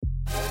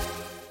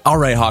All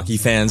right, hockey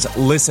fans,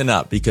 listen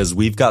up because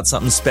we've got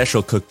something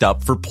special cooked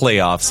up for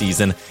playoff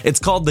season. It's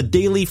called the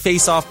Daily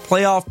Face-Off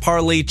Playoff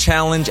Parlay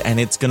Challenge, and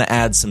it's going to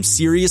add some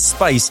serious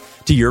spice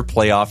to your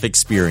playoff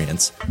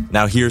experience.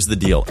 Now, here's the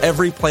deal.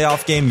 Every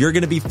playoff game, you're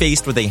going to be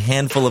faced with a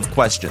handful of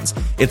questions.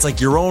 It's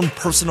like your own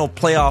personal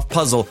playoff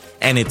puzzle,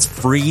 and it's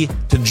free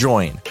to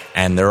join.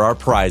 And there are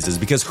prizes,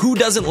 because who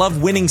doesn't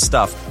love winning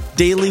stuff?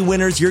 Daily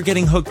winners, you're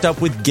getting hooked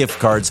up with gift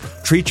cards.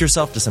 Treat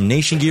yourself to some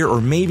Nation gear or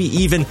maybe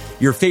even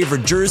your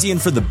favorite jersey.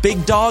 And for the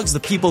big dogs, the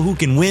people who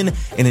can win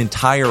an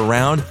entire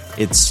round,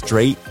 it's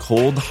straight,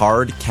 cold,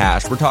 hard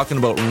cash. We're talking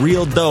about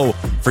real dough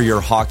for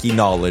your hockey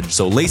knowledge.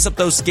 So lace up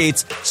those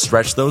skates,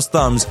 stretch those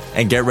thumbs,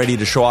 and get ready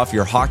to show off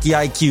your hockey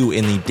IQ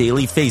in the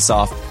Daily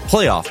Face-Off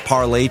Playoff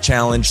Parlay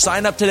Challenge.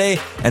 Sign up today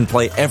and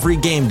play every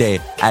game day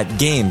at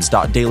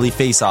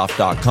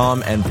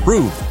games.dailyfaceoff.com and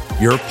prove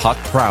your puck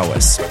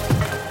prowess.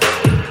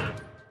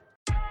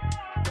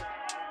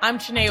 I'm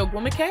Shanae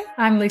Ogwumike.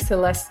 I'm Lisa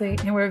Leslie,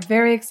 and we're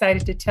very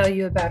excited to tell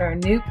you about our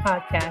new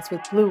podcast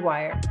with Blue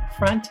Wire,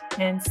 Front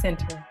and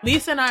Center.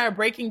 Lisa and I are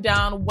breaking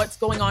down what's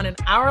going on in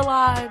our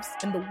lives,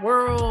 in the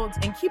world,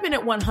 and keeping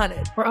it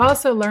 100. We're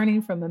also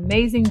learning from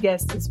amazing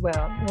guests as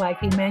well,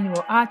 like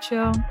Emmanuel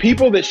Acho.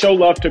 People that show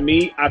love to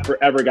me, I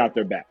forever got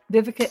their back.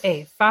 Vivica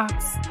A. Fox.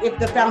 If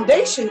the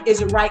foundation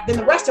isn't right, then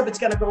the rest of it's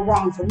going to go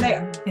wrong from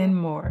there. And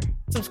more.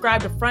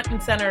 Subscribe to Front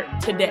and Center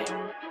today.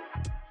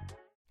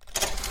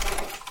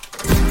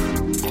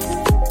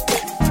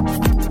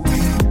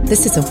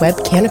 This is a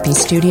Web Canopy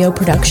Studio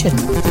production.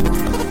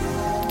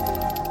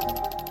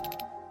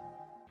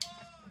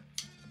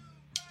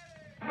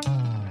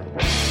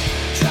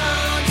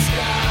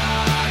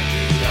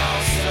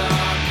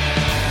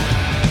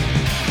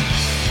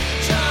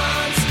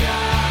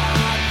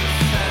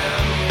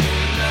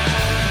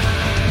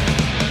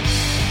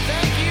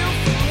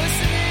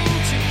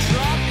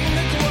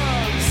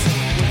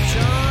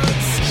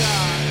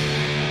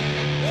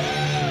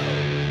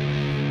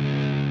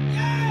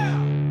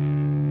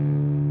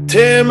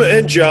 Tim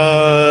and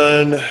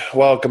John,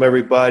 welcome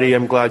everybody.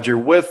 I'm glad you're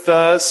with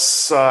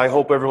us. I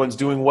hope everyone's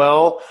doing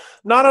well.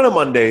 Not on a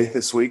Monday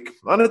this week,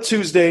 on a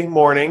Tuesday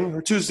morning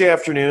or Tuesday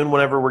afternoon,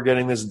 whenever we're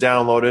getting this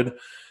downloaded.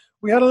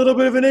 We had a little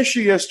bit of an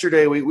issue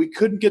yesterday. We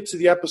couldn't get to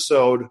the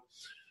episode,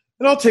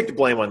 and I'll take the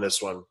blame on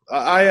this one.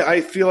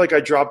 I feel like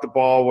I dropped the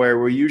ball where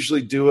we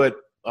usually do it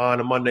on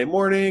a Monday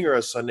morning or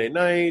a Sunday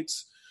night,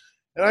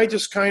 and I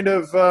just kind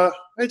of I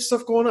had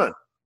stuff going on.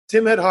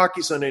 Tim had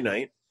hockey Sunday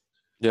night.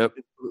 Yep.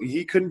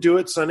 He couldn't do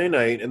it Sunday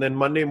night, and then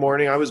Monday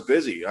morning I was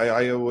busy.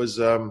 I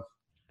was out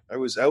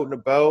and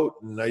about,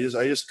 and I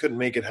just couldn't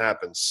make it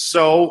happen.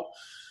 So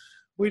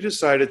we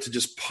decided to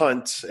just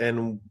punt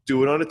and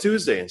do it on a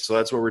Tuesday, and so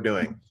that's what we're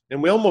doing.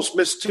 And we almost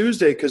missed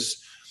Tuesday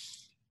because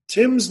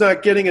Tim's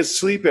not getting his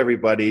sleep,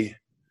 everybody,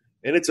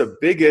 and it's a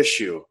big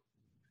issue.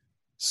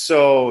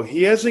 So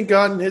he hasn't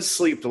gotten his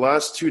sleep the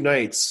last 2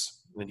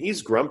 nights, and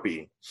he's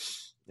grumpy,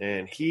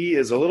 and he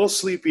is a little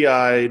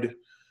sleepy-eyed.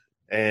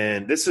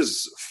 And this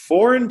is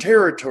foreign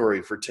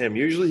territory for Tim.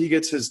 Usually he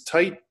gets his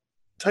tight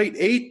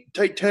 8,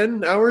 tight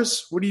 10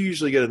 hours. What do you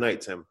usually get a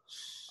night, Tim?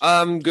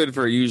 I'm good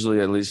for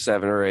usually at least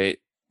 7 or 8.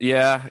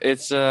 Yeah,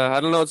 it's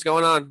I don't know what's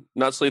going on.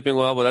 Not sleeping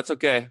well, but that's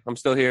okay. I'm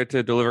still here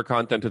to deliver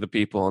content to the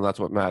people, and that's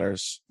what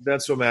matters.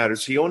 That's what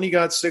matters. He only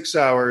got 6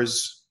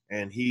 hours,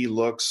 and he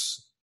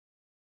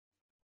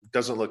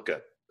doesn't look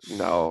good.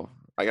 No,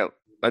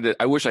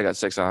 I wish I got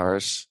 6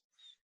 hours.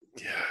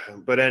 Yeah,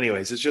 but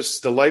anyways, it's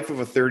just the life of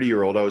a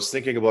 30-year-old. I was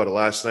thinking about it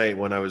last night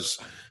when I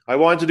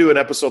wanted to do an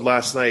episode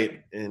last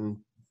night, and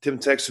Tim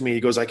texted me. He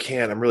goes, "I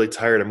can't. I'm really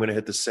tired. I'm going to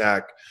hit the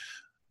sack.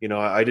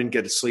 I didn't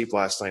get to sleep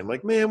last night." I'm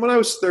like, man, when I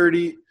was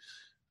 30,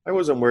 I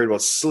wasn't worried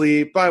about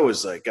sleep. I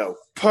was like out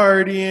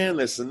partying,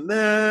 this and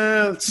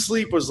that.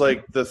 Sleep was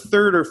like the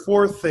 3rd or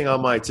 4th thing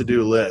on my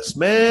to-do list.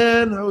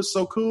 Man, I was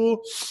so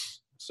cool.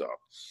 So,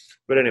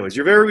 but anyways,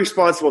 you're very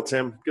responsible,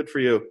 Tim. Good for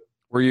you.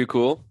 Were you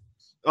cool?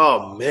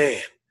 Oh,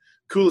 man.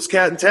 Coolest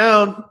cat in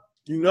town.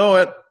 You know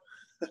it.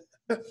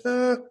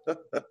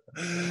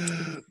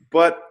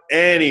 But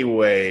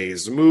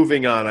anyways,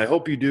 moving on. I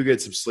hope you do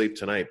get some sleep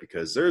tonight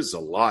because there's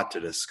a lot to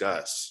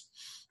discuss.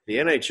 The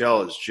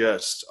NHL is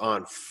just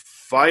on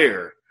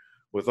fire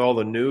with all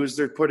the news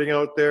they're putting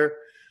out there.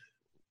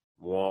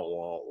 Wah,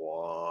 wah,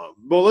 wah.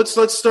 Well, let's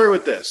start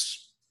with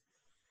this.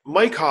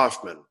 Mike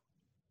Hoffman.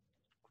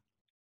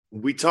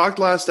 We talked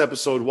last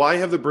episode. Why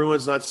have the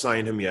Bruins not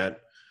signed him yet?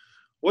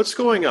 What's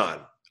going on?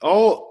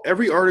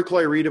 Every article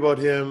I read about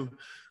him,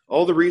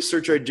 all the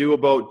research I do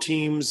about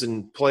teams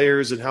and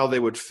players and how they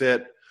would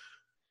fit.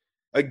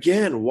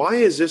 Again, why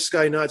is this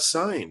guy not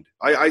signed?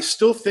 I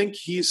still think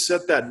he's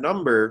set that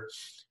number,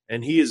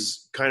 and he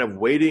is kind of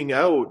waiting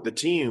out the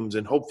teams,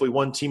 and hopefully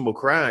one team will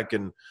crack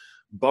and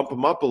bump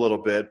him up a little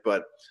bit.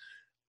 But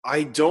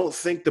I don't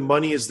think the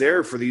money is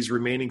there for these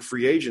remaining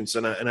free agents,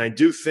 and I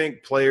do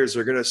think players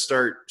are going to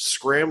start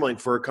scrambling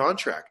for a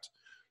contract,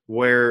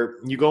 where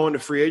you go into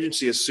free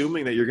agency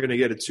assuming that you're going to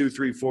get a 2,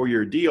 3,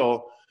 4-year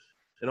deal,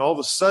 and all of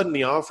a sudden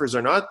the offers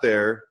are not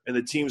there and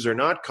the teams are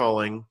not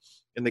calling,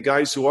 And the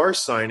guys who are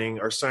signing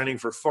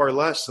for far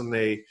less than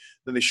they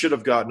should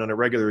have gotten on a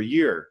regular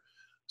year.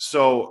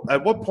 So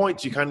at what point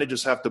do you kind of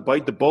just have to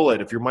bite the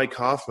bullet if you're Mike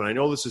Hoffman? I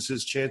know this is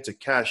his chance to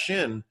cash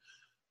in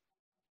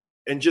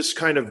and just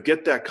kind of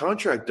get that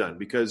contract done,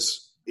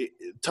 because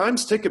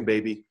time's ticking,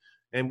 baby.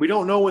 And we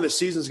don't know when the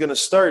season's going to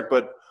start,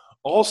 but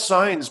all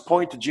signs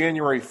point to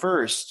January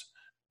 1st.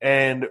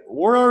 And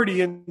we're already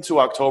into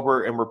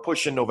October and we're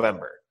pushing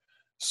November.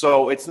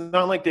 So it's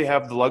not like they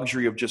have the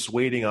luxury of just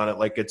waiting on it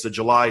like it's a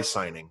July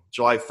signing.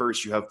 July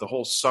 1st, you have the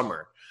whole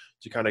summer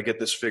to kind of get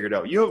this figured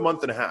out. You have a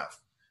month and a half.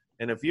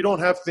 And if you don't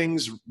have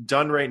things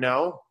done right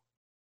now,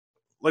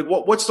 like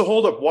what's the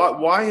holdup?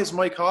 Why has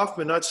Mike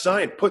Hoffman not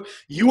signed?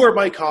 You are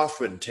Mike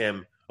Hoffman,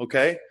 Tim,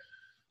 okay?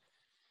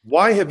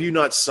 Why have you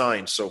not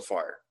signed so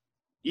far?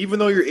 Even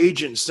though your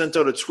agent sent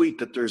out a tweet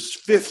that there's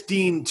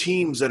 15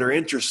 teams that are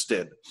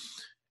interested,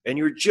 and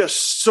you're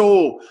just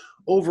so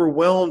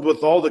overwhelmed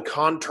with all the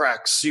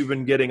contracts you've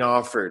been getting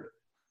offered.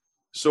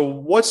 So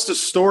what's the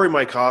story,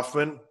 Mike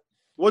Hoffman?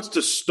 What's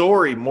the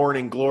story,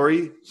 Morning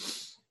Glory?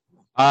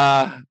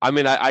 I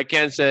mean, I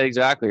can't say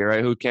exactly,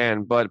 right? Who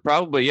can? But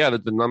probably, yeah,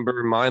 the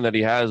number in mind that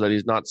he has that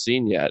he's not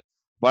seen yet.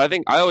 But I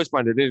think I always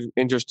find it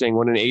interesting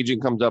when an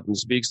agent comes up and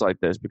speaks like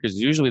this, because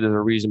usually there's a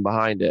reason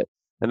behind it.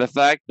 And the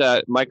fact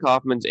that Mike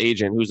Hoffman's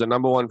agent, who's the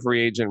number one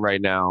free agent right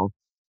now,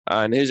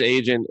 and his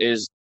agent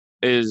is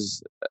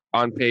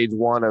on page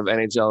 1 of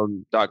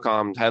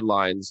NHL.com's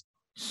headlines,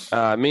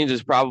 means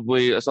there's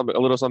probably a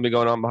little something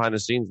going on behind the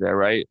scenes there,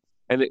 right?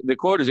 And the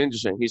quote is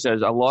interesting. He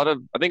says, I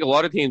think a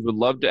lot of teams would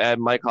love to add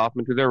Mike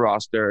Hoffman to their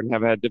roster and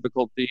have had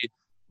difficulty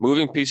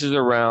moving pieces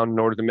around in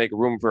order to make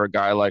room for a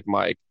guy like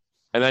Mike.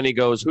 And then he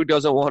goes, who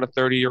doesn't want a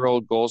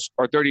 30-year-old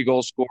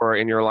 30-goal scorer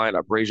in your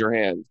lineup? Raise your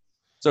hand.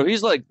 So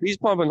he's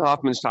pumping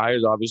Hoffman's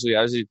tires, obviously,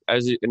 as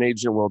an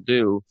agent will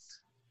do.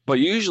 But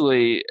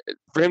usually,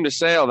 for him to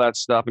say all that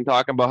stuff and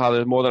talk about how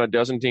there's more than a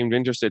dozen teams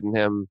interested in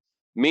him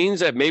means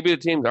that maybe the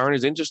teams aren't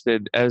as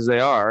interested as they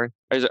are,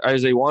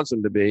 as they want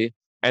them to be.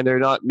 And they're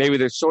not, maybe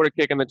they're sort of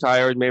kicking the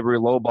tires, maybe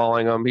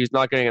lowballing him. He's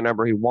not getting a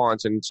number he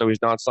wants, and so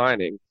he's not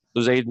signing.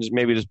 Those agents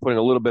maybe just putting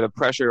a little bit of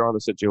pressure on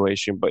the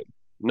situation. But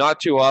not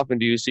too often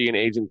do you see an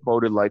agent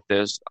quoted like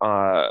this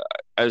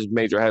as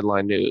major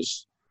headline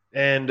news.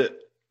 And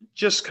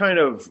just kind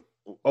of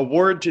a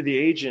word to the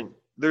agent.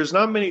 There's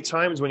not many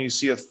times when you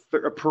see a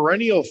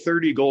perennial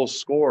 30-goal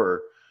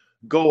scorer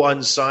go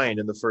unsigned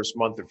in the first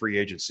month of free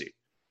agency.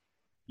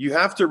 You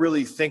have to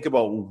really think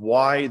about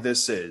why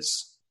this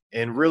is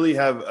and really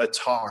have a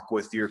talk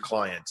with your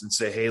clients and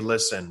say, hey,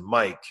 listen,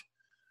 Mike,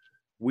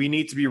 we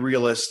need to be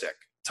realistic.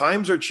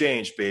 Times are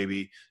changed,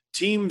 baby.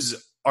 Teams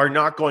are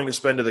not going to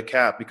spend to the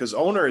cap because the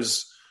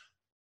owners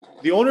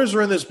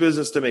are in this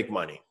business to make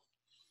money.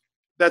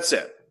 That's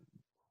it.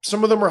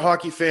 Some of them are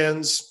hockey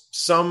fans.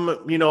 Some,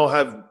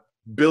 have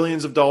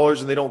billions of dollars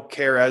and they don't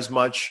care as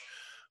much.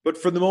 But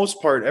for the most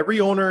part,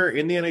 every owner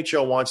in the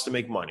NHL wants to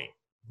make money.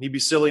 He'd be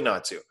silly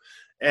not to.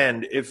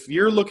 And if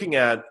you're looking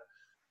at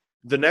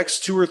the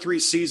next 2 or 3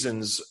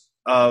 seasons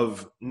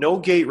of no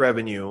gate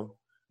revenue,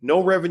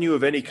 no revenue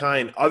of any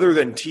kind other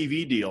than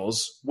TV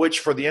deals,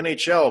 which for the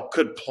NHL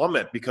could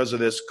plummet because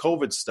of this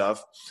COVID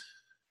stuff,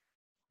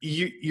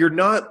 you're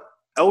not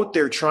out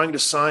there trying to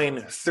sign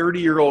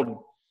 30-year-old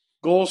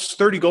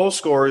 30 goal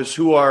scorers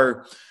who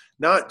are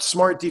not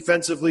smart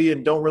defensively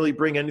and don't really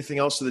bring anything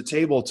else to the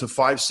table to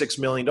 $5-6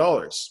 million.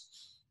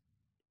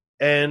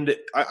 And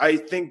I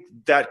think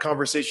that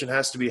conversation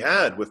has to be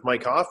had with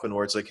Mike Hoffman,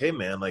 where it's like, hey,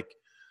 man,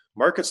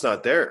 market's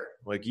not there.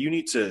 You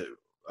need to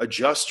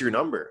adjust your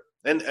number.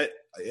 And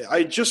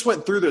I just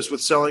went through this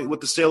with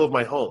the sale of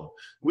my home.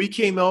 We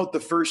came out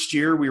the first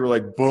year, we were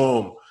like,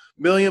 boom, $1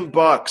 million.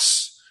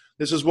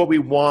 This is what we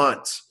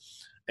want.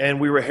 And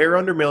we were hair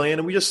under $1 million,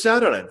 and we just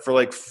sat on it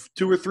for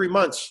 2 or 3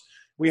 months.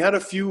 We had a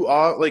few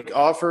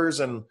offers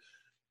and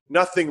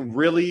nothing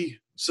really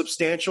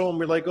substantial. And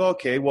we're like,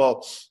 okay,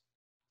 well,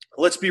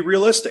 let's be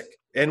realistic.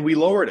 And we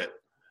lowered it.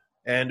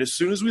 And as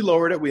soon as we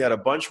lowered it, we had a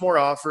bunch more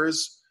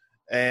offers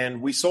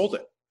and we sold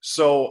it.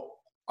 So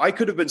I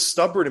could have been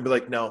stubborn and be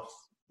like, no,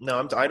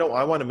 I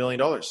want $1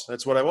 million.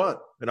 That's what I want.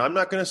 And I'm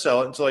not going to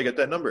sell it until I get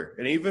that number.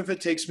 And even if it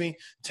takes me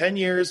 10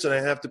 years and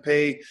I have to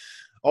pay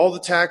all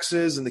the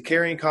taxes and the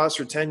carrying costs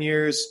for 10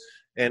 years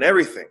and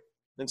everything.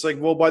 It's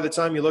like, well, by the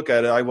time you look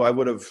at it, I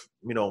would have,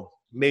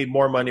 made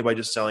more money by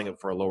just selling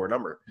it for a lower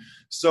number.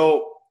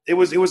 So it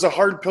was a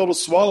hard pill to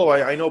swallow.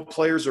 I know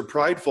players are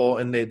prideful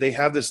and they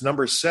have this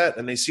number set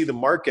and they see the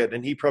market,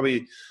 and he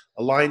probably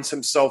aligns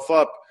himself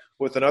up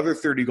with another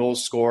 30-goal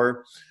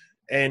scorer.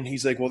 And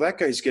he's like, well, that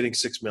guy's getting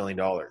 $6 million.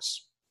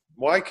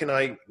 Why can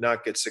I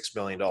not get $6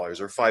 million or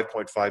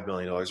 $5.5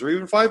 million or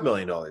even $5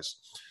 million?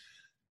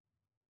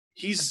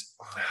 He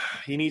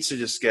needs to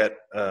just get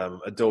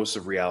a dose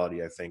of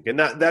reality, I think. And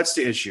that's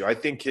the issue. I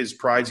think his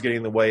pride's getting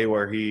in the way,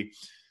 where he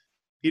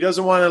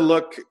doesn't want to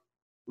look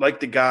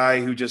like the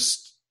guy who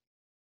just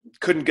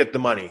couldn't get the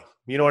money.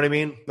 You know what I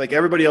mean?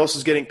 Everybody else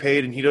is getting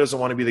paid and he doesn't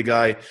want to be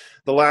the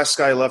last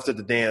guy left at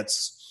the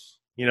dance,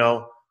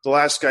 the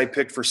last guy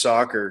picked for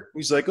soccer.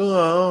 He's like,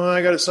 oh,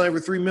 I got to sign for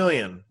 $3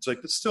 million. It's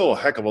like, that's still a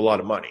heck of a lot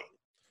of money.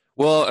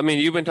 Well, I mean,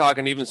 you've been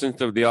talking even since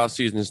the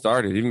offseason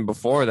started, even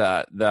before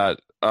that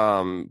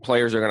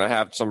players are going to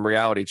have some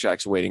reality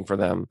checks waiting for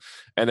them,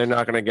 and they're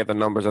not going to get the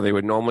numbers that they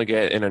would normally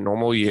get in a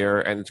normal year,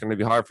 and it's going to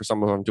be hard for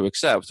some of them to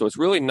accept. So it's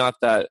really not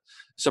that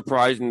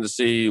surprising to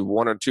see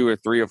 1 or 2 or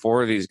 3 or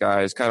 4 of these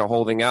guys kind of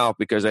holding out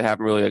because they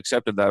haven't really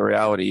accepted that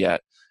reality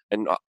yet.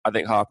 And I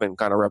think Hoffman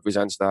kind of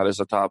represents that as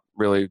the top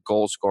really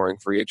goal-scoring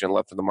free agent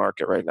left in the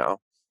market right now.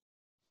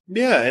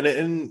 Yeah,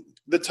 and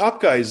the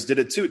top guys did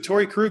it too.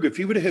 Torrey Krug, if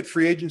he would have hit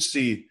free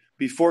agency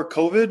before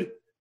COVID,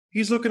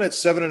 he's looking at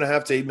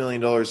 $7.5 to $8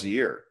 million a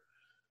year.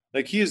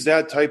 Like, he is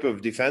that type of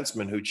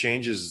defenseman who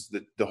changes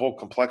the whole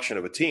complexion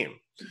of a team.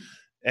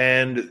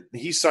 And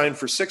he signed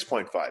for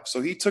 6.5. So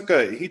he took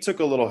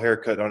a little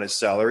haircut on his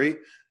salary,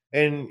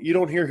 and you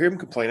don't hear him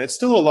complain. It's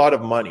still a lot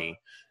of money.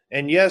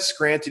 And yes,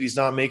 granted, he's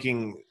not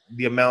making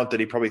the amount that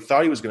he probably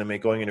thought he was going to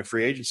make going into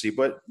free agency,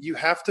 but you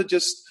have to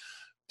just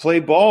play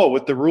ball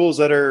with the rules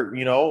that are,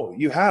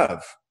 you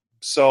have.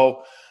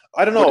 So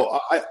I don't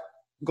know.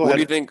 Go ahead.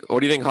 What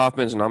do you think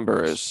Hoffman's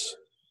number is?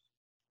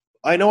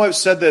 I know I've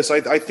said this.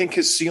 I think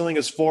his ceiling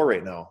is 4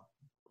 right now.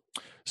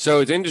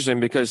 So it's interesting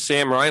because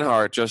Sam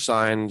Reinhart just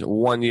signed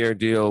 1-year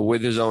deal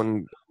with his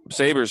own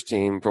Sabres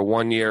team for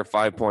 1 year,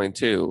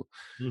 5.2,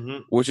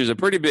 which is a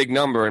pretty big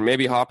number. And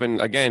maybe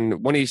Hoffman,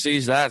 again, when he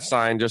sees that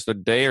signed just a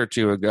day or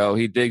 2 ago,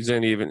 he digs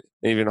in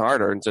even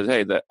harder and says,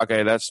 hey,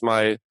 that's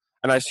my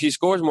 – and he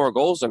scores more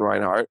goals than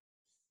Reinhart.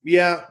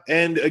 Yeah,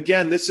 and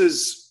again, this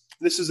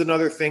is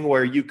another thing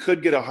where you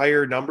could get a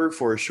higher number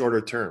for a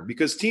shorter term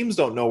because teams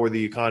don't know where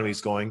the economy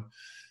is going.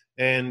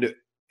 And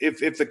if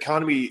the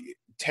economy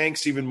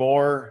tanks even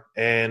more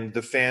and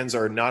the fans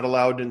are not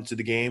allowed into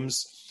the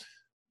games –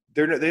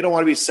 they don't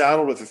want to be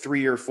saddled with a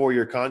 3-year,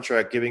 4-year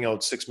contract giving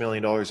out $6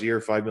 million a year,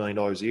 $5 million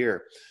a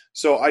year.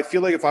 So I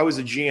feel like if I was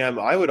a GM,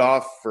 I would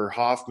offer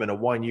Hoffman a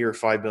 1-year,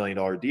 $5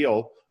 million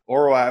deal,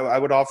 or I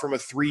would offer him a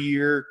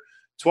 3-year,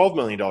 $12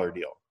 million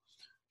deal.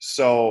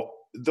 So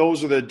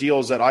those are the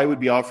deals that I would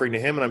be offering to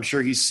him, and I'm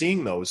sure he's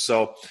seeing those.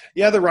 So,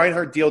 yeah, the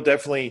Reinhart deal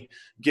definitely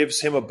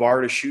gives him a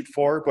bar to shoot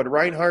for. But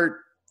Reinhart,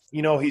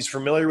 he's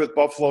familiar with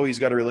Buffalo. He's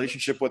got a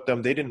relationship with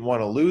them. They didn't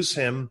want to lose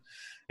him,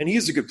 and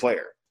he's a good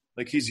player.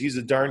 Like, he's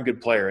a darn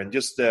good player. And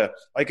just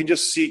I can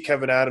just see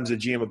Kevin Adams, the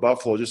GM of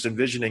Buffalo, just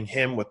envisioning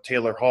him with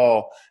Taylor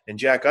Hall and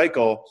Jack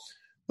Eichel.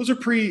 Those are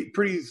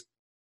pretty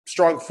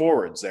strong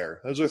forwards there.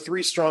 Those are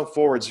 3 strong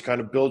forwards to kind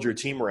of build your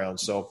team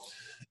around. So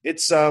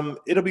it's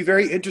it'll be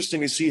very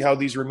interesting to see how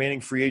these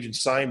remaining free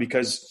agents sign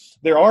because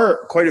there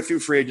are quite a few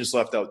free agents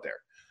left out there.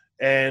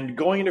 And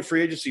going into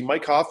free agency,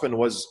 Mike Hoffman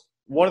was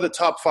one of the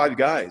top 5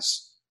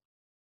 guys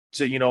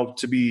to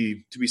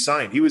be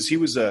signed. He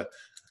was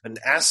an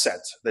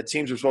asset that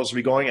teams are supposed to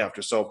be going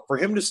after. So for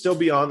him to still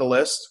be on the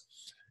list,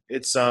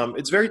 it's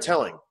very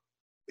telling.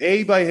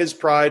 A, by his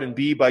pride, and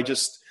B, by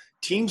just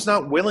teams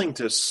not willing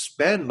to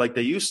spend like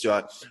they used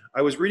to.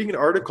 I was reading an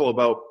article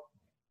about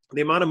the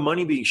amount of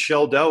money being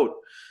shelled out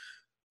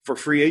for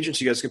free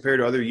agency as compared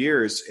to other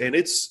years, and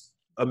it's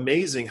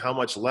amazing how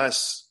much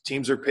less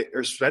teams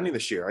are spending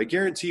this year. I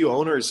guarantee you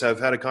owners have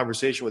had a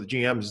conversation with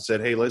GMs and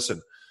said, hey,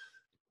 listen,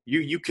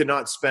 You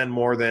cannot spend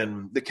more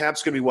than – the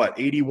cap's going to be what,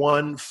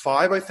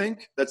 81.5, I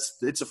think?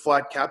 It's a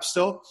flat cap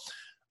still.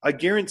 I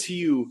guarantee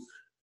you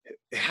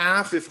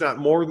half, if not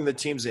more than the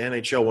teams in the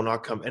NHL will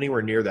not come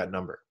anywhere near that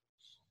number.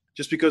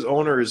 Just because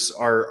owners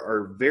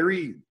are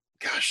very –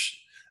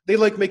 gosh, they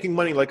like making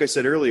money, like I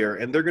said earlier,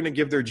 and they're going to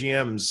give their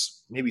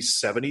GMs maybe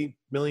 $70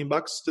 million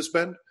to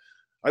spend.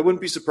 I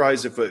wouldn't be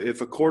surprised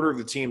if a quarter of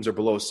the teams are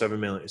below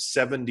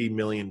 $70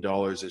 million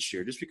this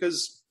year just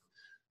because –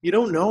 you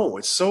don't know.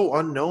 It's so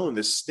unknown,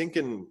 this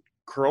stinking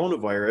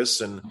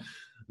coronavirus and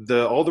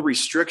all the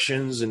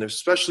restrictions, and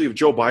especially if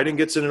Joe Biden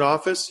gets in an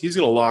office, he's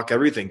going to lock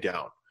everything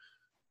down.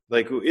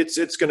 Like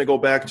it's going to go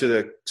back to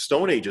the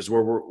Stone Ages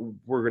where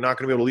we're not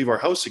going to be able to leave our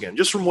house again,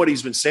 just from what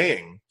he's been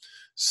saying.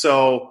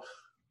 So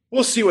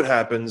we'll see what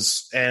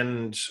happens.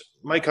 And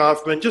Mike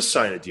Hoffman, just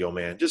sign a deal,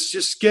 man.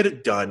 Just get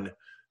it done.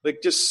 Like,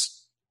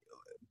 just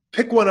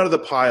pick one out of the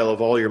pile of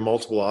all your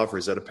multiple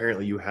offers that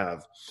apparently you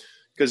have.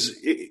 Because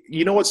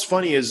what's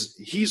funny is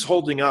he's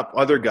holding up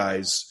other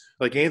guys.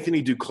 Like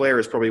Anthony Duclair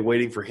is probably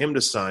waiting for him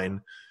to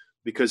sign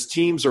because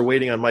teams are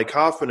waiting on Mike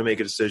Hoffman to make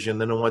a decision.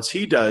 Then once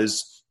he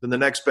does, then the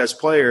next best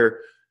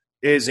player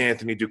is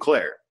Anthony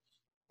Duclair.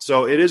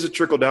 So it is a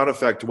trickle-down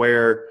effect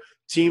where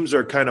teams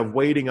are kind of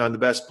waiting on the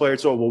best player.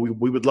 So, well,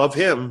 we would love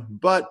him,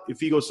 but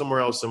if he goes somewhere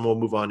else, then we'll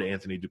move on to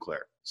Anthony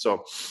Duclair.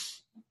 So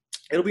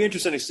it'll be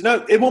interesting to see.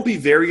 Now, it won't be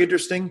very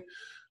interesting,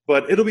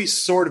 but it'll be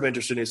sort of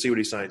interesting to see what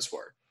he signs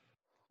for.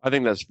 I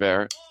think that's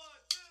fair.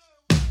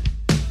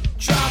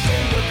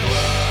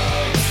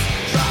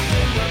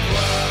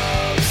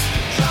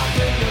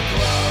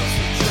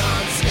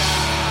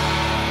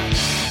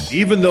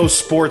 Even though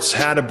sports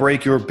had a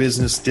break, your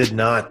business did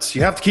not.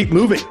 You have to keep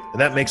moving, and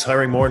that makes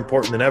hiring more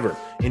important than ever.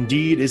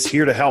 Indeed is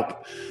here to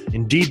help.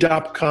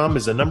 Indeed.com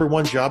is the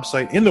 #1 job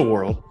site in the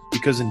world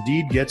because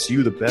Indeed gets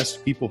you the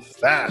best people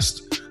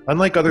fast.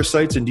 Unlike other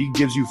sites, Indeed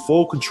gives you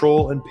full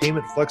control and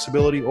payment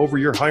flexibility over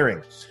your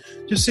hiring.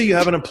 Just say you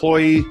have an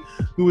employee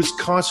who is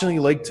constantly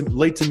late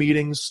to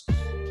meetings,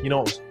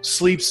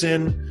 sleeps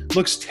in,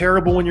 looks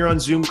terrible when you're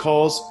on Zoom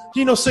calls.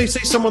 Say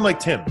someone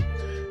like Tim,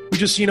 who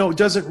just,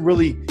 doesn't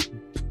really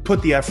put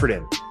the effort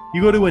in.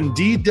 You go to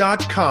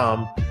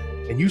Indeed.com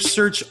and you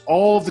search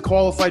all of the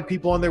qualified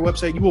people on their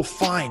website, you will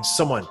find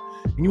someone,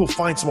 and you will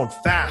find someone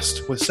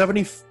fast. With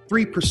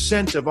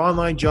 73% of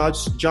online job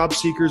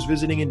seekers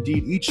visiting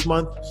Indeed each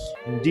month,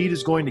 Indeed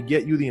is going to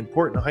get you the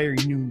important hire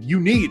you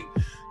need,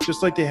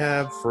 just like they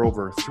have for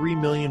over 3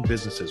 million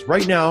businesses.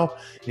 Right now,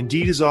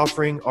 Indeed is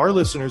offering our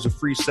listeners a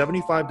free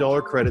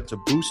 $75 credit to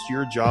boost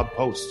your job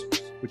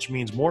post, which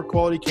means more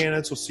quality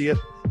candidates will see it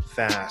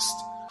fast.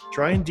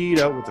 Try Indeed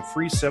out with a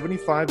free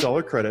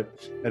 $75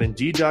 credit at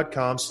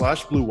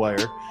Indeed.com/Blue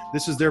Wire.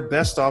 This is their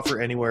best offer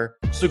anywhere.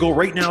 So go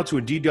right now to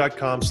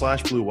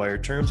Indeed.com/Blue Wire.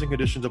 Terms and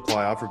conditions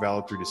apply. Offer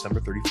valid through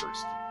December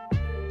 31st.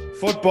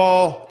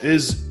 Football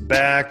is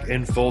back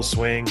in full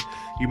swing.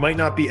 You might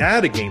not be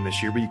at a game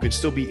this year, but you can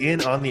still be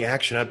in on the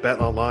action at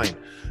BetOnline.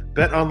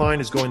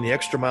 BetOnline is going the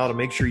extra mile to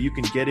make sure you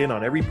can get in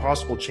on every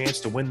possible chance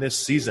to win this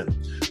season.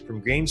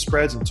 From game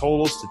spreads and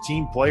totals to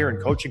team player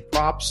and coaching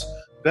props,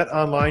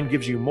 BetOnline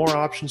gives you more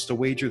options to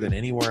wager than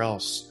anywhere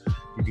else.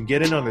 You can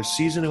get in on their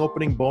season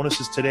opening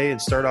bonuses today and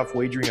start off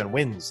wagering on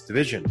wins,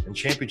 division, and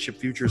championship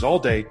futures all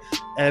day,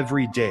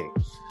 every day.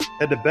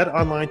 Head to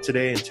BetOnline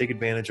today and take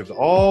advantage of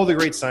all the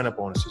great sign-up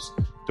bonuses.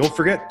 Don't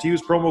forget to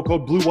use promo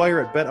code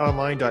BlueWire at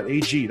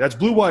betonline.ag. That's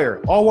Blue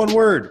Wire, all one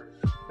word.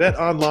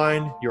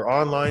 BetOnline, your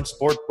online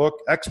sportbook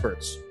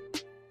experts.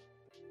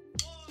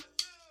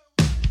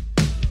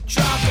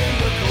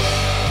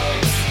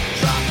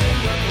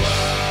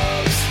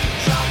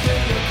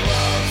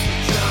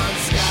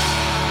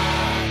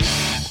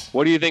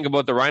 What do you think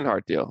about the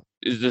Reinhart deal?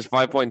 Is this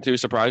 5.2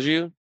 surprise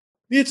you?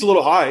 It's a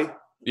little high.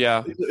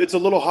 Yeah. It's a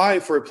little high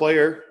for a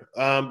player.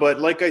 But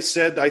like I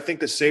said, I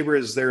think the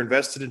Sabres, they're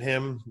invested in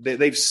him.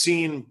 They've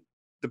seen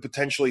the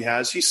potential he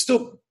has. He's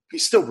still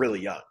really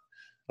young.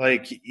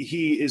 Like,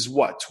 he is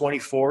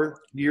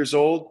 24 years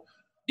old,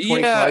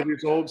 25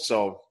 years old.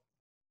 So.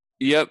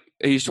 Yep,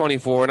 he's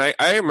 24. And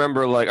I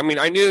remember,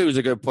 I knew he was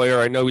a good player.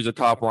 I know he's a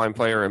top line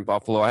player in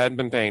Buffalo. I hadn't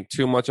been paying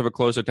too much of a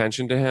close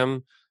attention to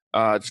him.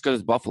 Just because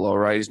it's Buffalo,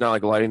 right? He's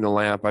not lighting the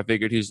lamp. I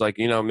figured he's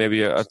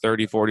maybe a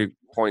 30, 40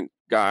 point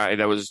guy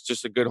that was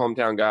just a good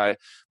hometown guy.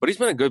 But he's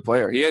been a good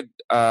player. He had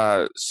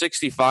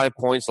 65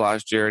 points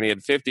last year, and he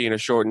had 50 in a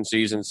shortened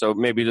season. So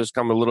maybe just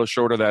come a little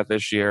short of that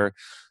this year.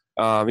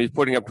 He's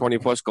putting up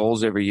 20-plus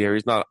goals every year.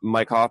 He's not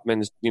Mike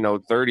Hoffman's,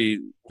 30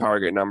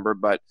 target number,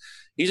 but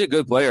he's a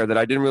good player that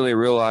I didn't really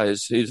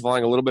realize he's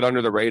flying a little bit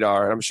under the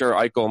radar. And I'm sure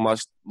Eichel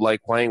must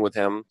like playing with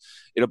him.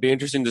 It'll be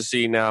interesting to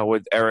see now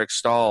with Eric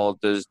Stahl.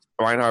 Does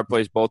Reinhart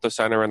plays both the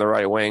center and the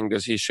right wing?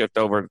 Does he shift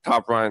over to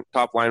top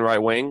line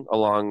right wing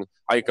along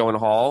Eichel and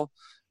Hall?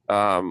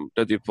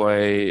 Does he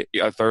play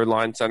a third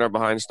line center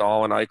behind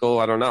Stahl and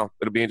Eichel? I don't know.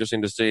 It'll be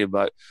interesting to see.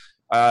 But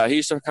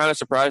he kind of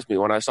surprised me.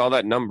 When I saw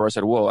that number, I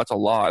said, whoa, that's a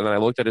lot. And then I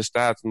looked at his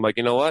stats and I'm like,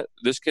 you know what?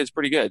 This kid's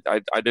pretty good. I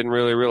didn't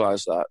really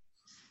realize that.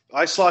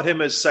 I slot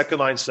him as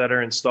second-line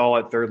center and Stahl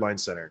at third-line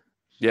center.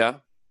 Yeah?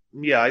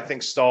 Yeah, I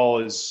think Stahl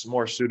is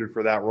more suited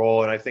for that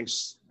role. And I think,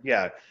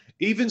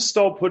 even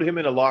Stahl put him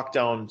in a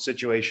lockdown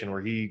situation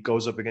where he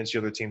goes up against the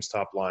other team's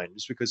top line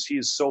just because he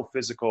is so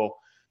physical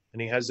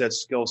and he has that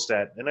skill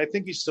set. And I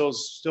think he still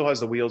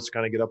has the wheels to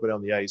kind of get up and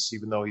down the ice,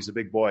 even though he's a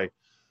big boy.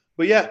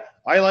 But, yeah,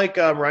 I like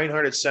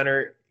Reinhart at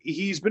center.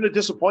 He's been a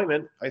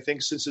disappointment, I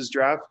think, since his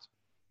draft.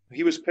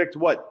 He was picked,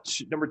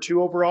 number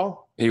 2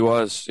 overall? He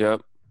was,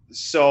 yep.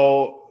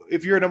 So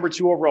if you're a number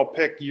 2 overall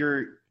pick,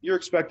 you're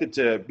expected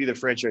to be the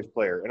franchise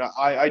player. And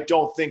I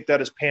don't think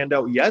that has panned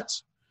out yet.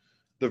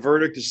 The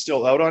verdict is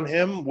still out on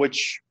him,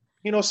 which,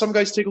 some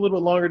guys take a little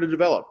bit longer to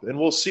develop. And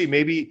we'll see.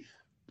 Maybe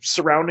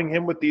surrounding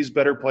him with these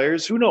better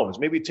players, who knows?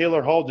 Maybe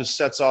Taylor Hall just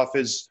sets off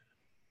his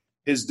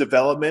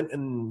development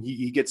and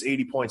he gets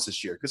 80 points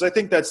this year. Because I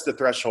think that's the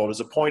threshold.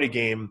 Is a point a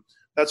game.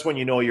 That's when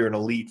you know you're an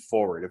elite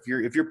forward. If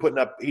you're putting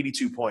up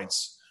 82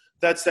 points,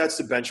 that's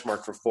the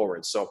benchmark for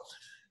forwards. So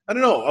I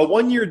don't know, a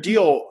 1-year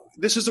deal.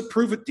 This is a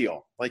prove-it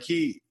deal.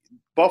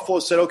 Buffalo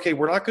said, okay,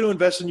 we're not going to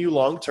invest in you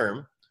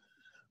long-term,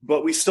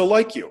 but we still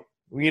like you.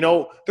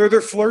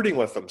 They're flirting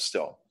with them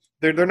still.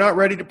 They're not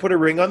ready to put a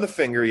ring on the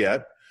finger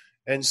yet.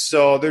 And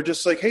so they're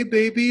just like, hey,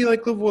 baby,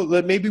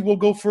 maybe we'll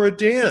go for a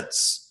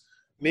dance.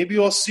 Maybe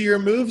I'll see your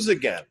moves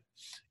again.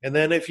 And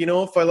then if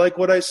I like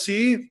what I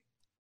see,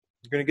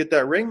 you're going to get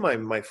that ring,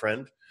 my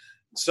friend.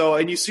 So,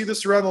 and you see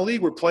this around the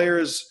league where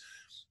players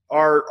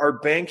are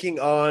banking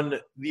on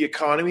the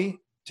economy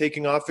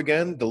taking off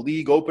again, the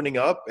league opening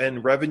up,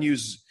 and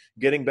revenues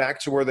getting back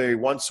to where they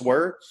once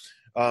were.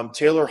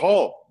 Taylor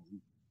Hall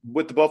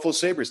with the Buffalo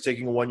Sabres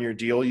taking a 1-year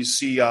deal. You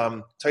see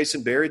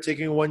Tyson Barrie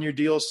taking a 1-year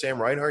deal,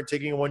 Sam Reinhart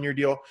taking a 1-year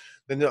deal.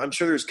 Then I'm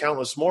sure there's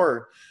countless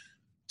more.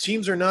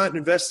 Teams are not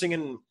investing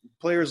in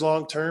players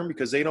long term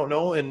because they don't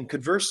know. And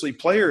conversely,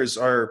 players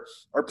are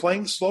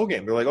playing the slow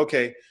game. They're like,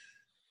 okay,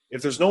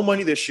 if there's no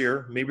money this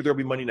year, maybe there'll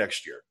be money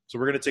next year. So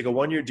we're going to take a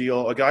 1-year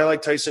deal. A guy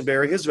like Tyson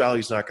Barrie, his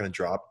value's not going to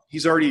drop.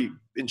 He's already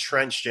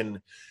entrenched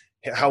in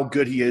how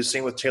good he is.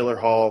 Same with Taylor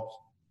Hall.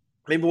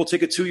 Maybe we'll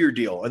take a 2-year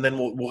deal, and then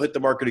we'll hit the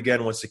market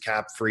again once the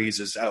cap freeze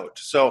is out.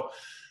 So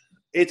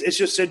it's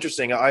just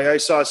interesting. I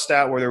saw a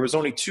stat where there was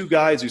only 2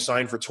 guys who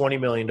signed for $20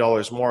 million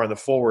more on the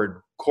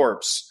forward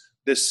corps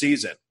this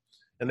season,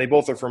 and they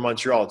both are from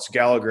Montreal. It's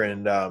Gallagher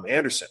and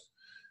Anderson.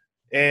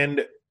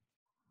 And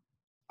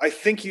I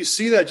think you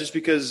see that just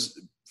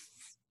because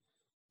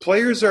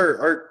players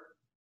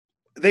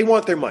they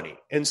want their money.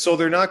 And so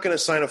they're not going to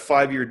sign a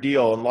 5-year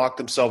deal and lock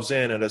themselves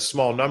in at a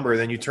small number.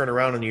 Then you turn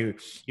around and you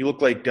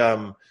look like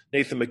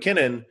Nathan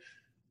McKinnon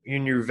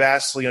and you're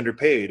vastly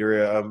underpaid,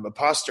 or a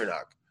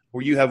Pasternak,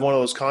 where you have one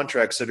of those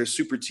contracts that are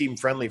super team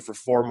friendly for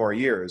 4 more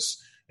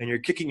years. And you're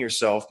kicking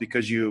yourself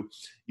because you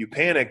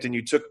panicked and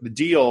you took the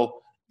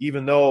deal,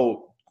 even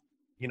though,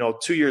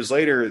 2 years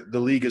later, the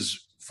league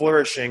is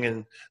flourishing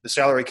and the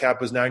salary cap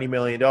was $90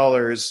 million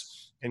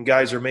and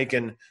guys are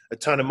making a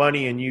ton of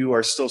money, and you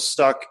are still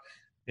stuck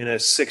in a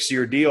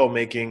 6-year deal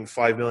making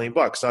 $5 million.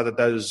 Not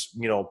that is,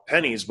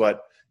 pennies,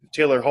 but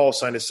Taylor Hall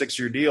signed a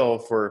 6-year deal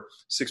for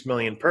 $6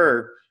 million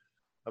per.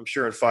 I'm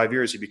sure in 5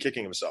 years he'd be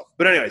kicking himself.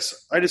 But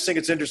anyways, I just think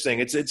it's interesting.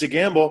 It's a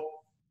gamble,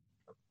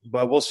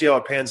 but we'll see how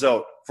it pans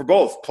out for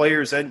both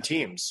players and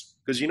teams,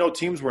 because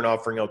teams weren't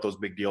offering out those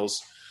big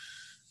deals.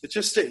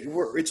 It's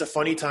a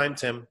funny time,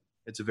 Tim.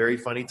 It's a very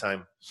funny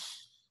time.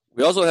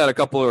 We also had a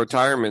couple of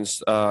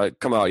retirements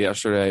come out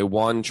yesterday.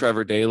 One,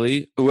 Trevor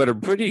Daley, who had a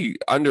pretty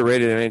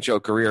underrated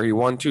NHL career. He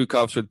won 2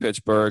 cups with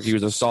Pittsburgh. He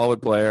was a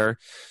solid player.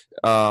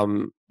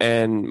 And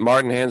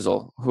Martin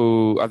Hanzal,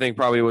 who I think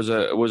probably was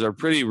a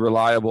pretty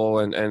reliable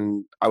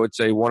and I would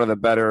say one of the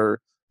better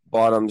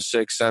bottom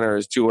 6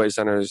 centers, 2-way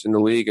centers in the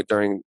league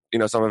during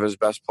some of his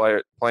best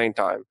playing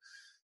time.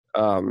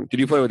 Did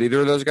you play with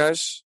either of those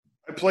guys?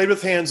 I played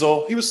with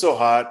Hanzal. He was so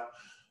hot.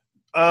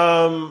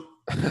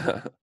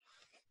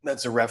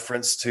 That's a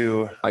reference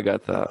to. I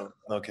got that.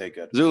 Okay,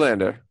 good.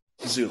 Zoolander.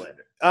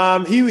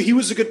 He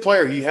was a good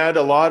player. He had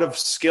a lot of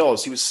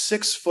skills. He was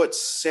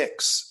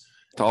 6'6".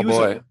 Tall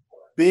boy.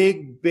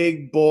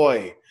 Big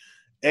boy.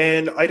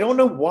 And I don't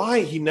know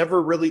why he never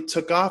really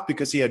took off,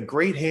 because he had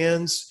great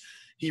hands.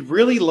 He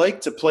really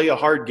liked to play a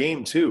hard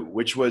game too,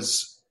 which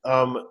was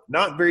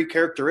not very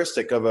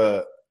characteristic of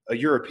a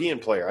European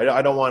player.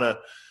 I don't want to,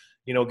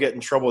 get in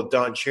trouble with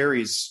Don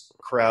Cherry's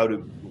crowd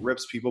who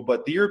rips people,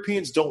 but the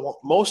Europeans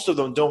most of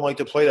them don't like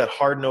to play that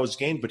hard-nosed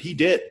game, but he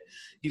did.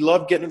 He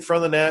loved getting in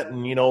front of the net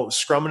and,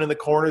 scrumming in the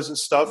corners and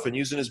stuff and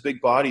using his big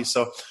body.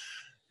 So,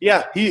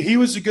 yeah, he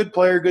was a good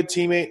player, good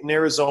teammate in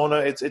Arizona.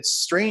 It's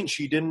strange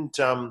he didn't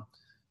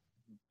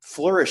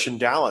flourish in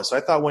Dallas.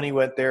 I thought when he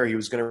went there, he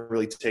was going to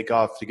really take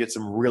off to get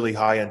some really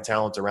high-end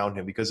talent around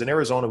him, because in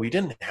Arizona, we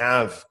didn't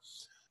have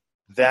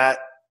that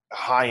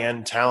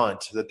high-end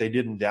talent that they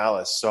did in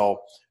Dallas.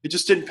 So it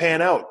just didn't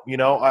pan out.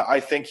 I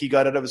think he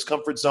got out of his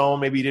comfort zone.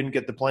 Maybe he didn't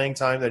get the playing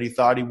time that he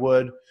thought he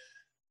would.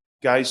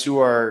 Guys who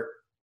are,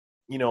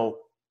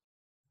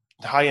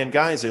 high-end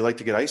guys, they like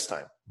to get ice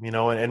time,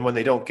 and when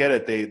they don't get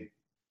it, they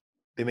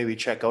maybe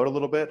check out a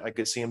little bit. I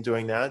could see him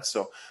doing that.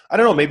 So I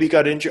don't know. Maybe he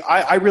got injured.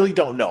 I really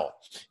don't know.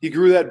 He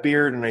grew that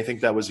beard, and I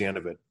think that was the end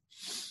of it.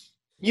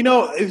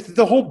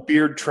 The whole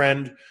beard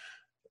trend,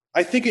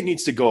 I think it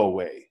needs to go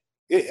away.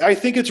 I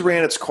think it's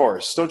ran its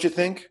course. Don't you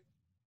think?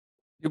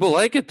 People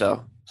like it,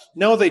 though.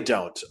 No, they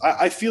don't.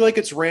 I feel like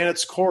it's ran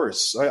its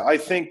course. I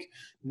think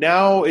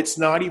now it's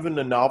not even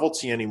a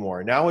novelty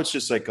anymore. Now it's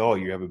just like, oh,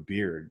 you have a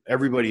beard.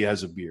 Everybody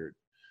has a beard.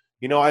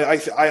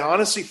 I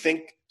honestly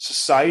think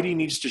society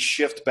needs to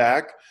shift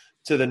back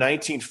to the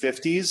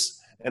 1950s,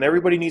 and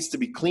everybody needs to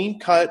be clean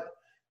cut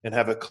and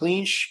have a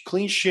clean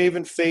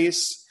shaven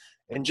face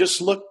and just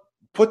look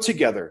put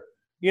together.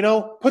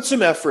 Put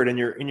some effort in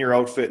your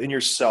outfit, in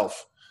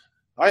yourself.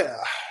 I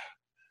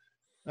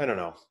don't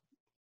know.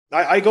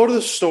 I go to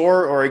the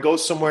store or I go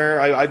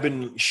somewhere. I've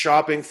been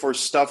shopping for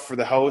stuff for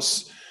the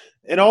house,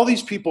 and all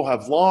these people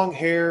have long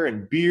hair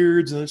and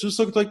beards, and it just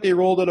looked like they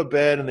rolled out of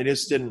bed and they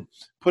just didn't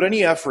put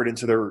any effort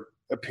into their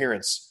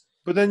appearance.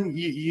 But then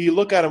you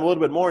look at them a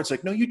little bit more, it's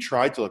like, no, you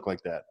tried to look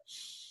like that.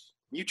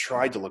 You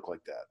tried to look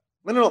like that.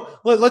 I don't know.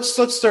 Let's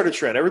start a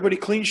trend. Everybody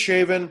clean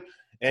shaven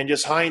and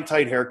just high and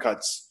tight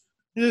haircuts.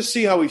 Just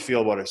see how we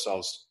feel about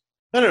ourselves.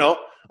 I don't know.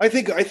 I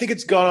think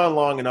it's gone on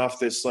long enough,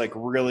 this like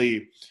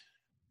really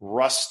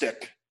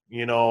rustic,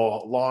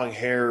 long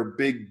hair,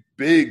 big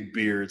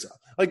beards.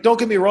 Like, don't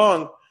get me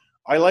wrong.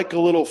 I like a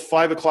little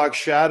 5 o'clock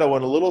shadow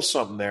and a little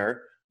something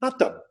there. Not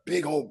the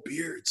big old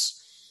beards.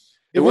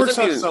 It works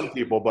on some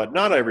people, but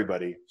not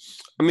everybody.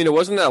 I mean, it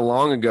wasn't that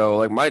long ago.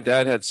 Like, my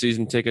dad had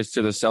season tickets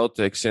to the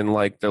Celtics in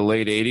like the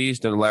late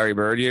 80s, the Larry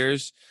Bird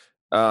years.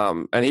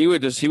 And he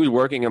was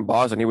working in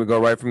Boston. He would go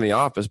right from the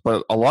office.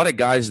 But a lot of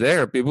guys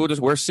there, people would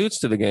just wear suits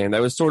to the game.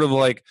 That was sort of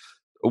like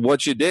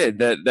what you did.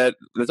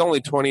 That's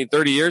only 20,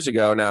 30 years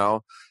ago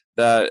now.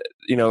 That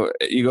you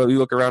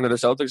look around at a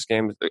Celtics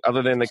game.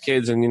 Other than the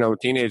kids and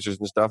teenagers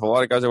and stuff, a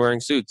lot of guys are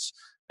wearing suits,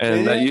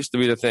 and that used to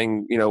be the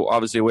thing.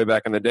 Obviously way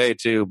back in the day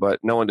too, but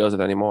no one does it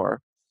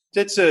anymore.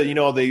 It's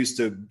they used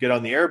to get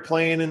on the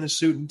airplane in a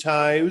suit and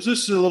tie. It was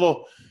just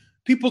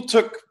people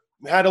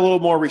had a little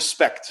more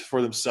respect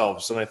for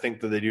themselves than I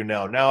think that they do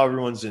now. Now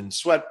everyone's in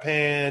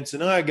sweatpants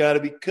and I got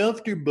to be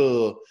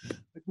comfortable.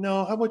 Like,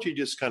 no, how about you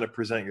just kind of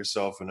present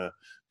yourself in a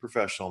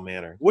professional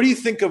manner? What do you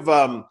think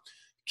of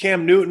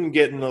Cam Newton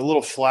getting a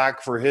little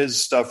flack for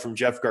his stuff from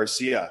Jeff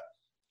Garcia?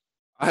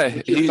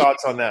 What's your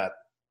thoughts on that?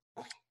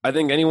 I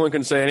think anyone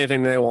can say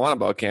anything they want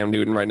about Cam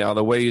Newton right now.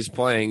 The way he's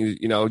playing,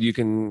 you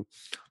can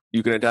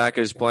attack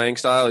his playing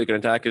style. You can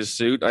attack his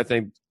suit. I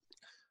think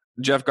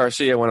Jeff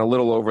Garcia went a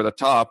little over the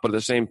top, but at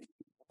the same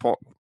point,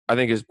 I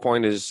think his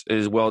point is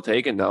well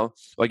taken, though.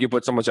 Like, you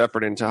put so much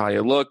effort into how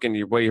you look and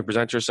the way you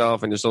present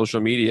yourself and your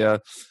social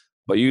media,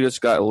 but you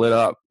just got lit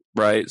up,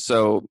 right?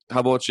 So how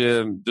about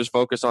you just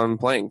focus on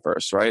playing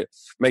first, right?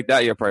 Make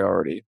that your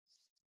priority.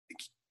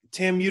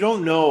 Tim, you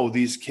don't know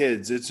these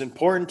kids. It's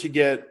important to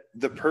get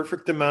the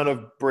perfect amount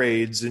of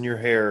braids in your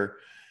hair,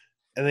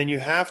 and then you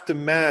have to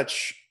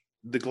match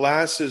the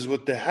glasses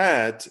with the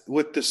hat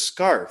with the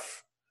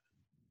scarf.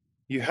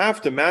 You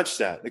have to match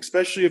that,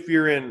 especially if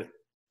you're in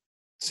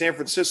San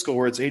Francisco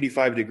where it's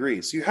 85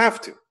 degrees. You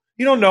have to.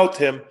 You don't know,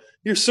 Tim.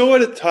 You're so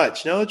out of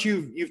touch. Now that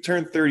you've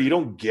turned 30, you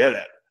don't get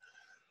it.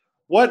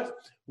 What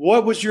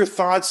was your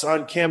thoughts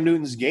on Cam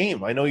Newton's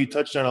game? I know you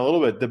touched on it a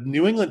little bit. The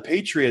New England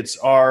Patriots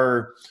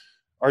are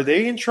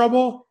they in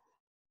trouble?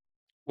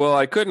 Well,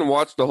 I couldn't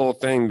watch the whole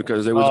thing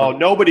because it was. Oh,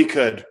 nobody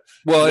could.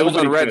 Well, it was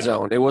on Red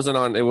Zone. It wasn't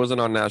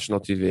on national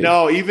TV.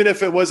 No, even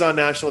if it was on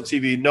national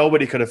TV,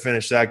 nobody could have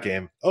finished that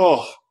game.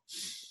 Oh.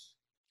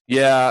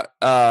 Yeah,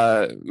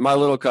 my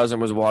little cousin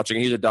was watching.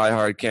 He's a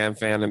diehard Cam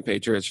fan and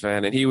Patriots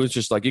fan, and he was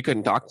just like, you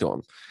couldn't talk to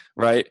him,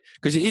 right?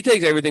 Because he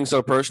takes everything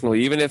so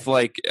personally. Even if,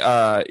 like,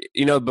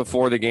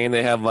 before the game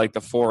they have like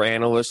the 4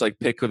 analysts like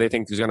pick who they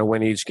think is going to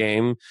win each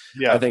game.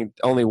 Yeah, I think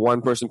only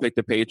one person picked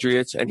the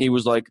Patriots, and he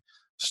was like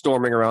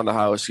storming around the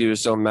house. He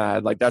was so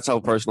mad. Like, that's how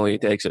personally he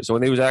takes it. So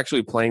when he was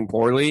actually playing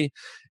poorly,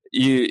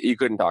 you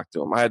couldn't talk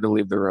to him. I had to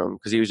leave the room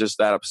because he was just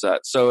that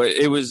upset. So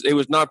it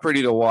was not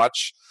pretty to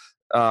watch.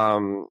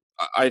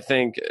 I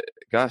think,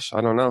 gosh,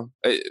 I don't know.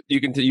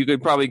 You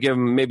could probably give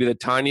him maybe the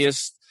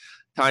tiniest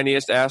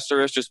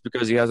asterisk just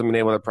because he hasn't been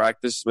able to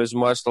practice as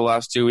much the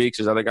last 2 weeks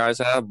as other guys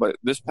have. But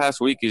this past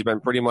week, he's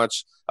been pretty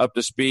much up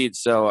to speed.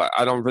 So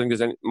I don't think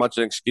there's much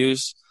an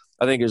excuse.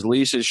 I think his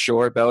leash is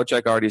short.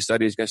 Belichick already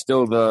said he's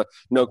still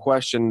no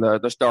question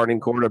the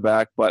starting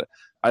quarterback. But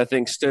I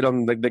think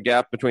Stidham, the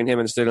gap between him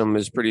and Stidham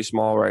is pretty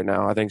small right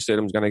now. I think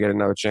Stidham's going to get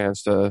another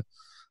chance to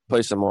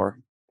play some more.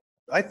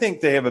 I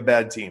think they have a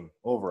bad team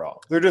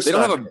overall. They don't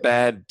have a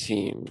bad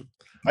team.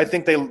 I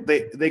think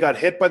they got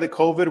hit by the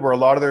COVID where a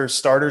lot of their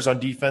starters on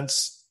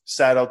defense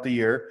sat out the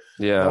year.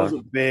 Yeah. That was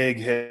a big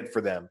hit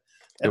for them.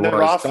 And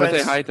their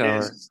offense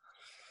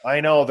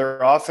I know their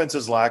offense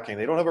is lacking.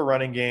 They don't have a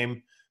running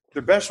game.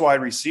 Their best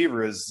wide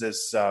receiver is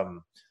this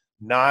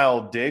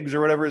Niall Diggs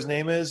or whatever his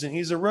name is, and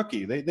he's a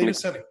rookie. They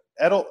just have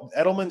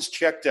Edelman's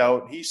checked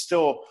out. He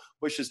still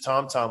wishes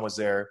Tom was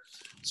there.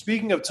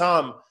 Speaking of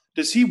Tom,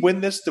 does he win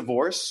this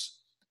divorce?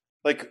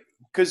 Like,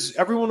 because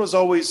everyone was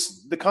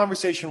always – the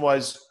conversation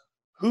was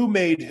who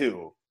made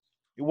who?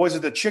 Was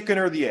it the chicken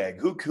or the egg?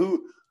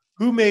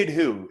 Who made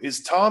who?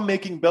 Is Tom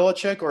making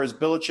Belichick or is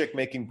Belichick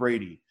making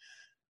Brady?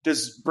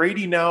 Does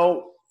Brady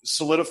now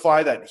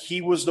solidify that he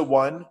was the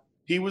one?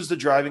 He was the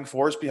driving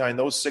force behind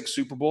those 6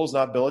 Super Bowls,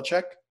 not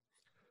Belichick?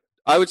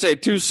 I would say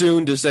too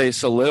soon to say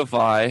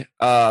solidify,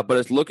 but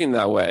it's looking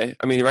that way.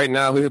 I mean, right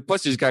now,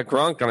 plus he's got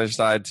Gronk on his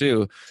side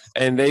too.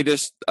 And they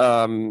just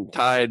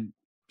tied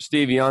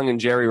Steve Young and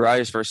Jerry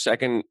Rice for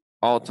second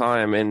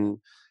all-time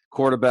in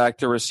quarterback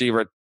to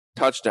receiver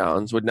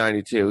touchdowns with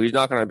 92. He's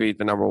not going to beat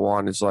the number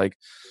one. It's like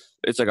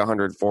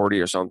 140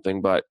 or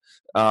something. But,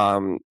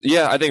 I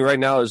think right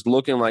now it's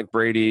looking like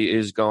Brady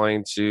is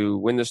going to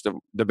win this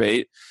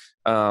debate.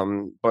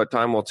 But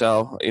time will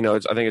tell. I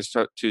think it's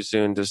too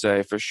soon to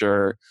say for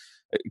sure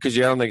because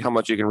I don't think how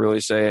much you can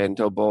really say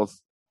until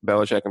both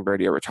Belichick and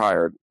Brady are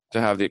retired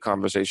to have the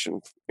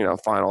conversation,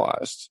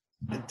 finalized.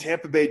 And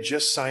Tampa Bay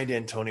just signed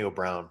Antonio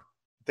Brown.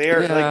 They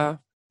are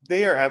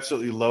they are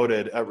absolutely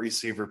loaded at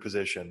receiver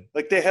position.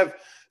 Like they have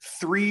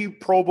 3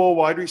 Pro Bowl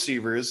wide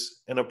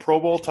receivers and a Pro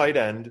Bowl tight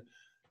end.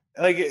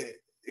 Like it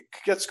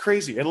gets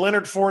crazy. And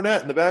Leonard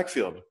Fournette in the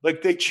backfield.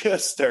 Like they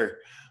just they're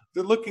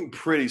looking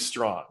pretty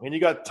strong. And you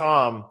got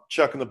Tom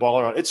chucking the ball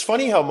around. It's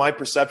funny how my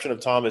perception of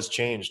Tom has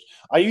changed.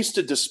 I used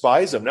to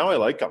despise him. Now I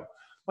like him. I'm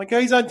like,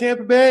 he's on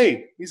Tampa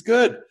Bay. He's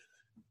good.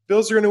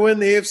 Bills are going to win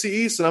the AFC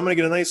East, and I'm going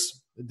to get a nice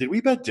 – did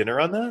we bet dinner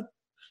on that?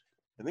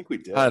 I think we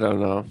did. I don't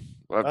know.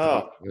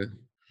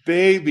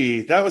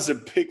 Baby, that was a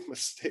big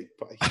mistake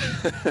by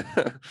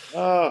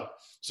you.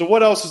 So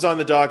what else is on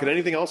the docket?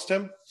 Anything else,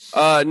 Tim?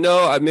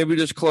 No, maybe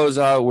just close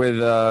out with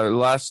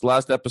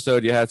last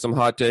episode. You had some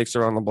hot takes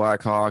around the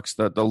Blackhawks.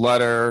 The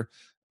letter,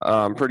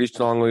 pretty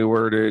strongly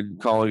worded,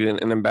 calling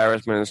it an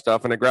embarrassment and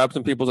stuff, and it grabbed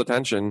some people's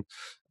attention.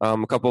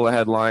 A couple of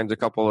headlines, a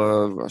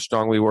couple of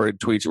strongly worded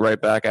tweets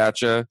right back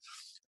at you.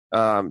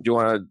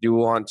 Do you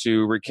want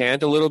to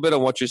recant a little bit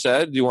on what you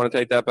said? Do you want to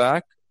take that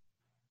back?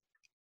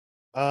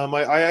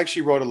 I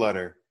actually wrote a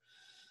letter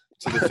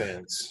to the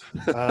fans.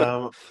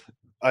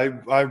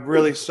 I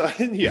really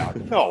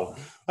no.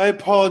 I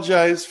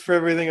apologize for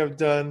everything I've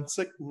done. It's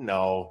like,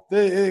 no,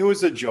 it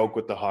was a joke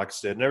what the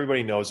Hawks did, and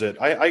everybody knows it.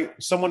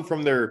 Someone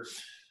from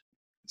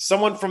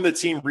the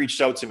team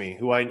reached out to me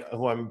who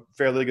I'm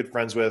fairly good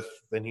friends with,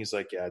 and he's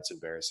like, yeah, it's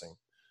embarrassing.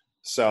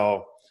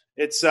 So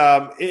it's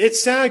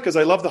sad because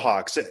I love the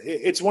Hawks.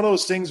 It's one of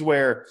those things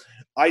where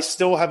I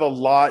still have a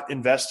lot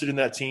invested in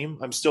that team.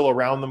 I'm still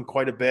around them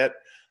quite a bit.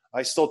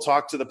 I still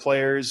talk to the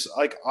players.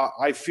 Like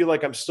I feel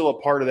like I'm still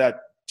a part of that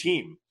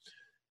team.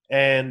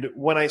 And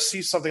when I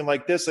see something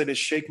like this, I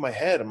just shake my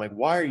head. I'm like,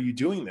 why are you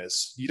doing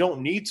this? You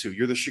don't need to.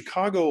 You're the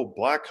Chicago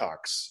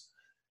Blackhawks.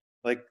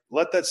 Like,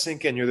 let that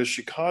sink in. You're the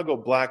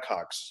Chicago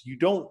Blackhawks. You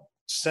don't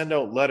send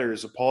out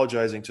letters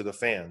apologizing to the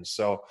fans.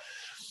 So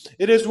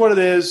it is what it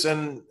is.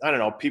 And I don't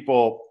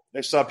know,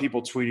 I saw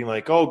people tweeting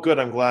like, oh, good,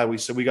 I'm glad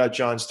we got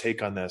John's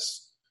take on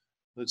this.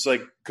 It's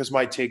like, because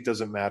my take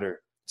doesn't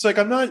matter. It's like,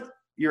 I'm not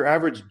your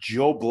average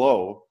Joe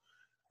Blow.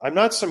 I'm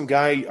not some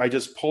guy I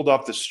just pulled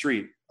off the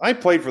street. I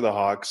played for the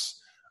Hawks.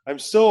 I'm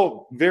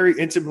still very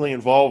intimately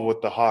involved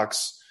with the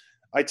Hawks.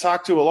 I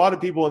talk to a lot of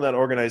people in that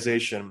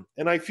organization,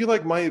 and I feel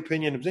like my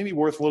opinion is maybe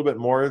worth a little bit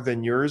more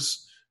than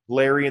yours,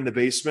 Larry in the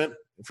basement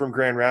from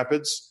Grand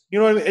Rapids. You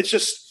know what I mean? It's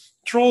just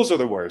trolls are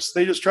the worst.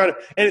 They just try to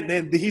 –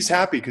 and he's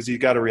happy because he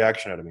got a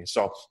reaction out of me.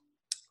 So,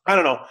 I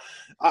don't know.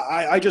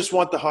 I just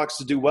want the Hawks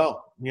to do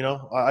well. You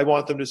know, I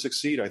want them to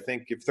succeed. I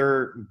think if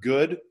they're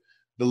good,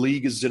 the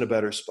league is in a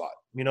better spot.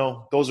 You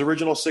know, those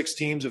original 6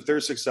 teams, if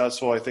they're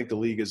successful, I think the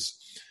league is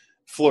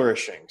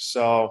flourishing.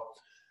 So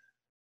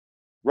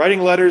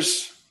writing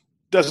letters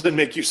doesn't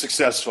make you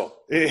successful.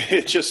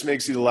 It just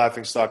makes you the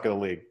laughingstock of the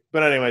league.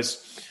 But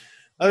anyways,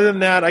 other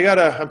than that,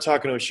 I'm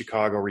talking to a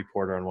Chicago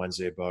reporter on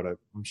Wednesday about it.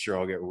 I'm sure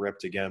I'll get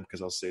ripped again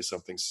because I'll say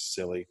something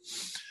silly.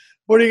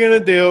 What are you going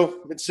to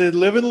do? It's a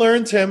live and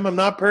learn, Tim. I'm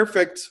not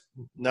perfect.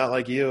 Not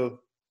like you,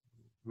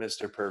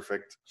 Mr.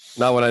 Perfect.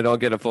 Not when I don't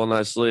get a full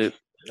night's sleep.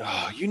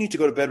 Oh, you need to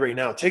go to bed right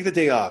now. Take the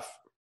day off.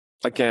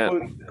 I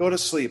can't. Go to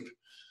sleep.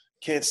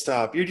 Can't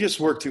stop. You just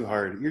work too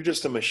hard. You're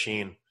just a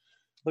machine.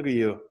 Look at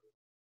you.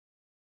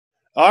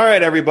 All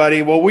right,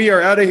 everybody. Well, we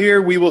are out of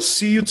here. We will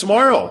see you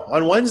tomorrow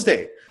on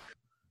Wednesday.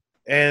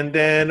 And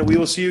then we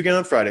will see you again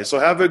on Friday. So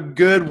have a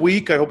good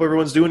week. I hope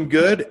everyone's doing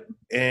good.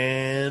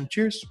 And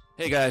cheers.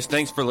 Hey guys,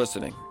 thanks for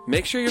listening.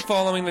 Make sure you're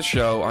following the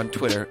show on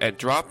Twitter at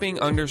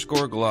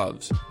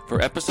dropping_gloves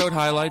for episode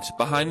highlights,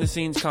 behind the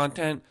scenes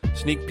content,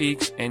 sneak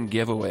peeks, and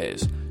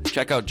giveaways.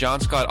 Check out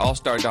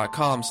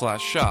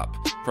johnscottallstar.com/shop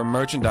for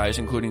merchandise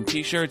including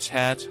t-shirts,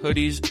 hats,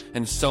 hoodies,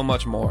 and so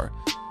much more.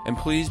 And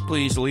please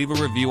leave a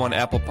review on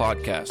Apple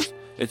Podcasts.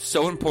 It's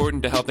so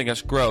important to helping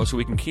us grow so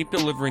we can keep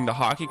delivering the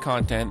hockey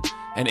content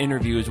and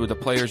interviews with the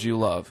players you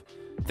love.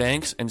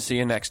 Thanks, and see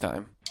you next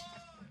time.